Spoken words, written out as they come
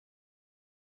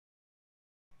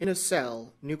In a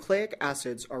cell, nucleic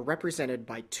acids are represented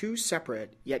by two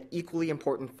separate yet equally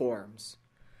important forms: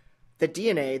 the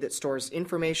DNA that stores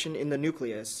information in the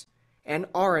nucleus,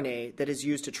 and RNA that is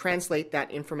used to translate that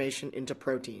information into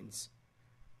proteins.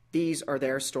 These are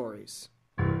their stories.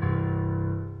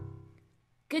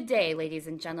 Good day, ladies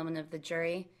and gentlemen of the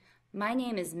jury. My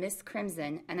name is Miss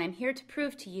Crimson, and I'm here to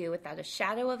prove to you without a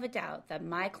shadow of a doubt that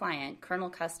my client, Colonel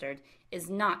Custard, is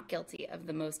not guilty of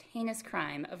the most heinous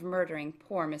crime of murdering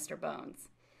poor Mr. Bones.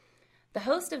 The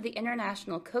host of the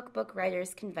International Cookbook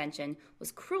Writers Convention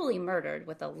was cruelly murdered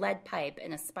with a lead pipe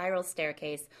in a spiral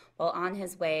staircase while on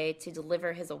his way to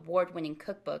deliver his award-winning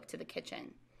cookbook to the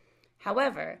kitchen.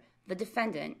 However, the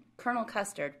defendant, Colonel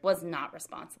Custard, was not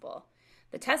responsible.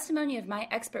 The testimony of my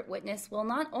expert witness will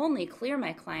not only clear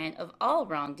my client of all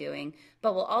wrongdoing,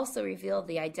 but will also reveal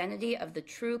the identity of the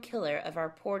true killer of our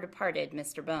poor departed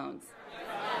Mr. Bones.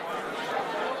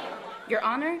 Your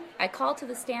Honor, I call to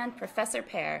the stand Professor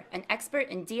Pear, an expert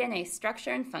in DNA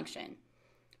structure and function.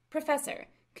 Professor,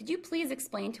 could you please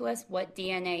explain to us what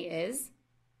DNA is?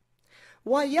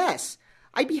 Why, yes.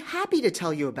 I'd be happy to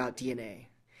tell you about DNA.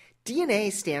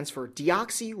 DNA stands for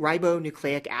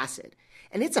deoxyribonucleic acid,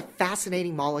 and it's a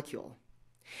fascinating molecule.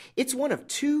 It's one of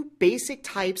two basic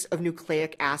types of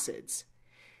nucleic acids,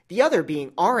 the other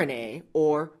being RNA,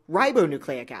 or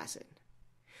ribonucleic acid.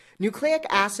 Nucleic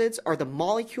acids are the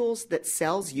molecules that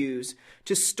cells use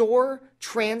to store,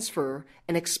 transfer,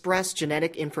 and express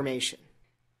genetic information.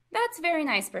 That's very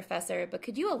nice, Professor, but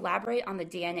could you elaborate on the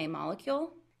DNA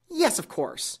molecule? Yes, of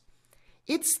course.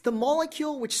 It's the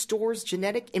molecule which stores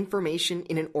genetic information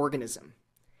in an organism.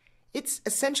 It's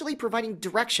essentially providing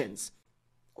directions,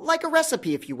 like a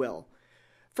recipe, if you will,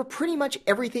 for pretty much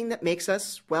everything that makes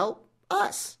us, well,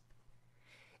 us.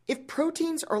 If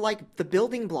proteins are like the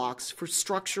building blocks for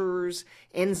structures,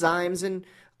 enzymes, and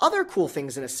other cool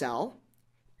things in a cell,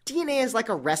 DNA is like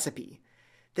a recipe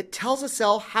that tells a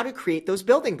cell how to create those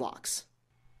building blocks.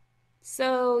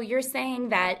 So you're saying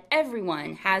that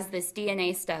everyone has this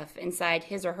DNA stuff inside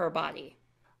his or her body?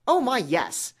 Oh my,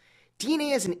 yes.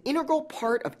 DNA is an integral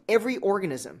part of every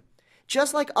organism,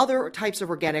 just like other types of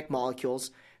organic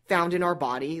molecules found in our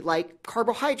body, like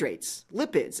carbohydrates,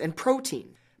 lipids, and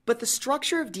protein. But the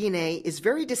structure of DNA is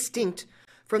very distinct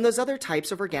from those other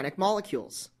types of organic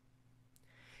molecules.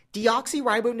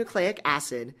 Deoxyribonucleic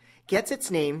acid gets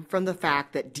its name from the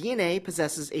fact that DNA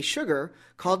possesses a sugar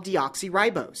called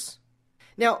deoxyribose.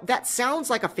 Now, that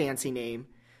sounds like a fancy name,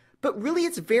 but really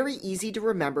it's very easy to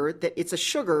remember that it's a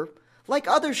sugar like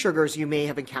other sugars you may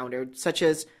have encountered, such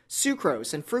as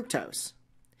sucrose and fructose.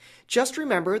 Just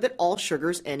remember that all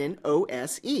sugars end in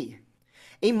OSE.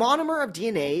 A monomer of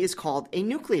DNA is called a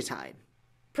nucleotide.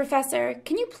 Professor,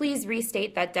 can you please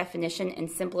restate that definition in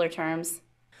simpler terms?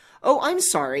 Oh, I'm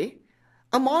sorry.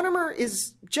 A monomer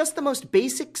is just the most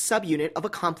basic subunit of a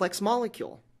complex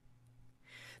molecule.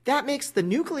 That makes the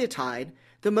nucleotide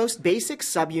the most basic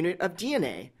subunit of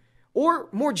DNA, or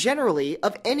more generally,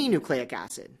 of any nucleic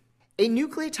acid. A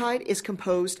nucleotide is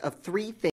composed of three things.